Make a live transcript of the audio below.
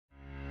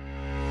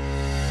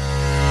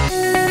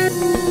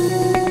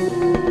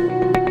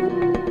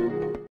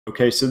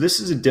Okay, so this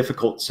is a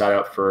difficult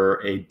setup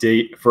for a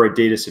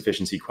data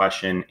sufficiency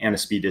question and a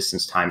speed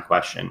distance time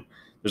question.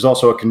 There's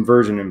also a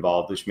conversion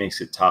involved, which makes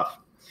it tough.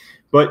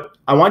 But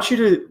I want you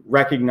to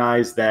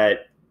recognize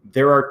that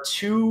there are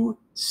two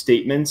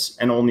statements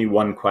and only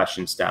one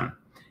question stem.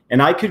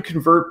 And I could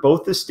convert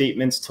both the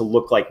statements to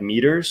look like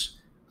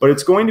meters, but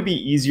it's going to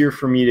be easier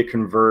for me to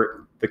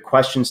convert the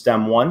question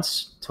stem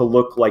once to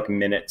look like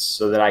minutes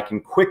so that I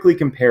can quickly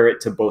compare it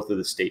to both of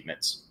the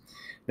statements.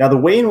 Now, the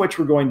way in which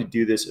we're going to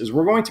do this is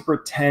we're going to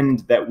pretend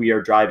that we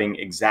are driving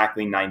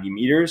exactly 90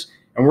 meters,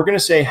 and we're going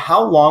to say,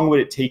 how long would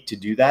it take to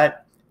do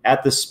that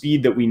at the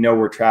speed that we know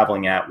we're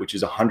traveling at, which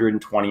is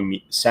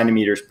 120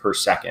 centimeters per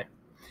second.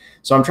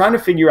 So I'm trying to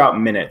figure out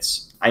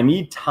minutes. I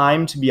need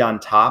time to be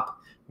on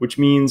top, which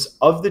means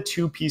of the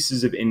two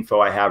pieces of info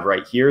I have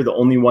right here, the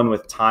only one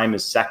with time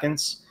is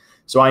seconds.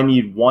 So I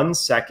need 1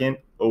 second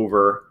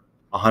over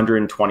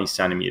 120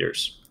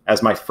 centimeters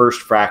as my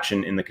first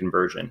fraction in the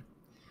conversion.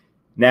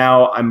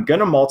 Now I'm going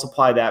to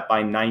multiply that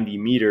by 90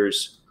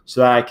 meters so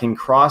that I can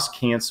cross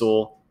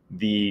cancel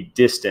the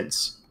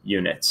distance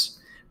units.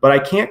 But I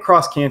can't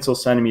cross cancel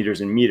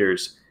centimeters and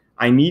meters.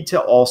 I need to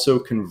also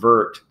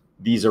convert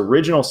these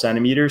original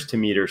centimeters to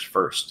meters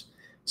first.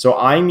 So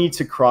I need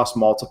to cross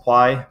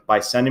multiply by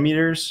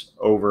centimeters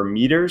over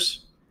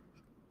meters,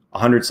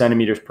 100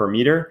 centimeters per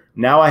meter.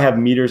 Now I have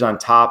meters on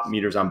top,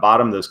 meters on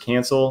bottom, those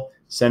cancel.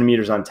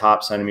 Centimeters on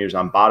top, centimeters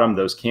on bottom,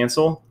 those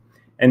cancel.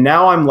 And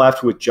now I'm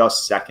left with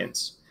just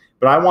seconds.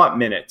 But I want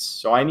minutes.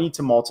 So I need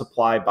to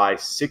multiply by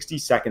 60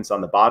 seconds on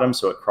the bottom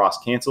so it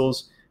cross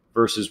cancels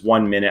versus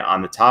 1 minute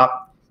on the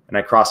top. And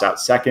I cross out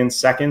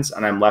seconds,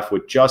 and I'm left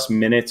with just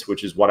minutes,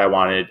 which is what I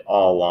wanted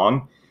all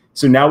along.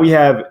 So now we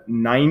have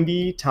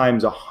 90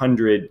 times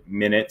 100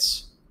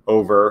 minutes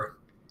over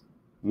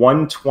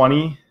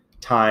 120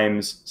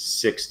 times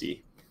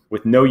 60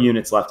 with no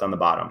units left on the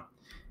bottom.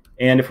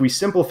 And if we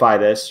simplify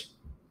this,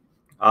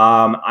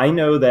 I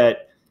know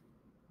that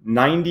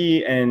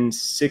 90 and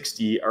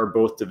 60 are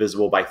both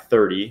divisible by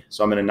 30.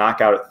 So I'm going to knock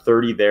out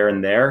 30 there,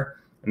 and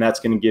that's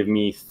going to give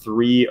me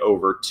 3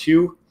 over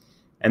 2.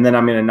 And then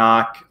I'm going to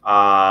knock,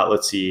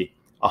 let's see,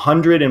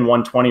 100 and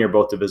 120 are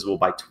both divisible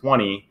by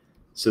 20.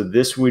 So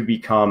this would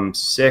become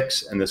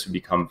 6 and this would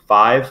become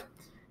 5.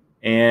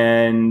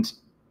 And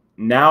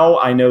now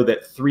I know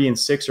that 3 and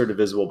 6 are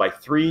divisible by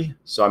 3.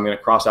 So I'm going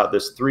to cross out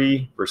this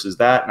 3 versus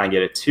that, and I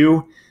get a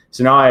 2.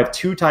 So now I have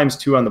 2 times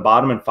 2 on the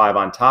bottom and 5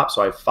 on top.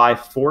 So I have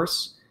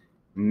 5/4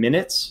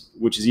 minutes,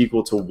 which is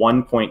equal to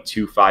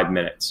 1.25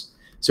 minutes.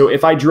 So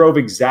if I drove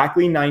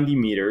exactly 90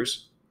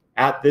 meters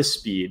at this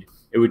speed,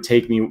 it would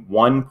take me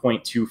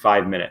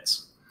 1.25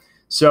 minutes.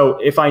 So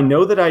if I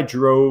know that I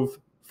drove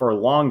for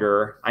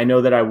longer, I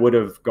know that I would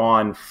have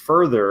gone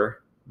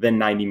further than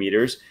 90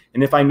 meters.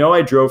 And if I know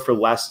I drove for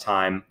less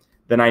time,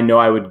 then I know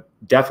I would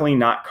definitely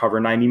not cover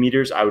 90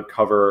 meters. I would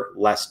cover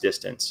less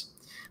distance.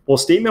 Well,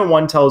 statement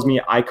 1 tells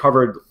me I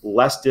covered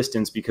less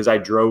distance because I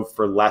drove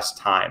for less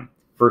time.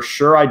 For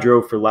sure, I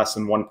drove for less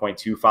than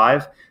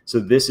 1.25. So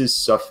this is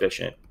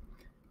sufficient.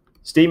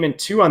 Statement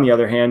 2, on the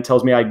other hand,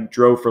 tells me I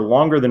drove for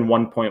longer than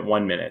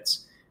 1.1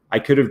 minutes. I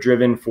could have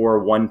driven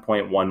for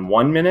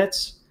 1.11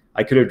 minutes.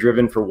 I could have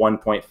driven for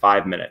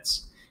 1.5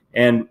 minutes.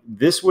 And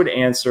this would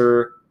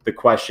answer the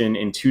question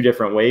in 2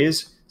 different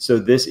ways. So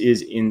this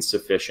is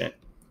insufficient.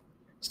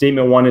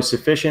 Statement 1 is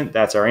sufficient.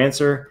 That's our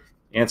answer.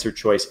 Answer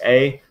choice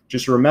A.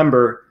 Just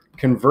remember,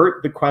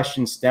 convert the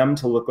question stem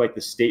to look like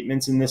the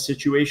statements in this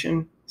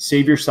situation.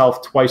 Save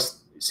yourself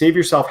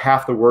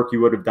half the work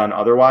you would have done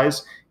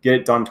otherwise. Get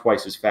it done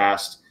twice as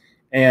fast.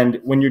 And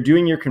when you're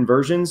doing your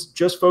conversions,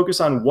 just focus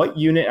on what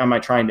unit am I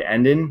trying to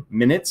end in?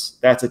 Minutes,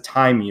 that's a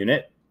time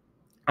unit.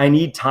 I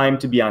need time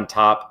to be on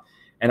top,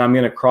 and I'm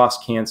going to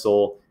cross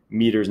cancel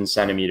meters and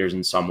centimeters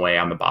in some way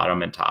on the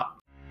bottom and top.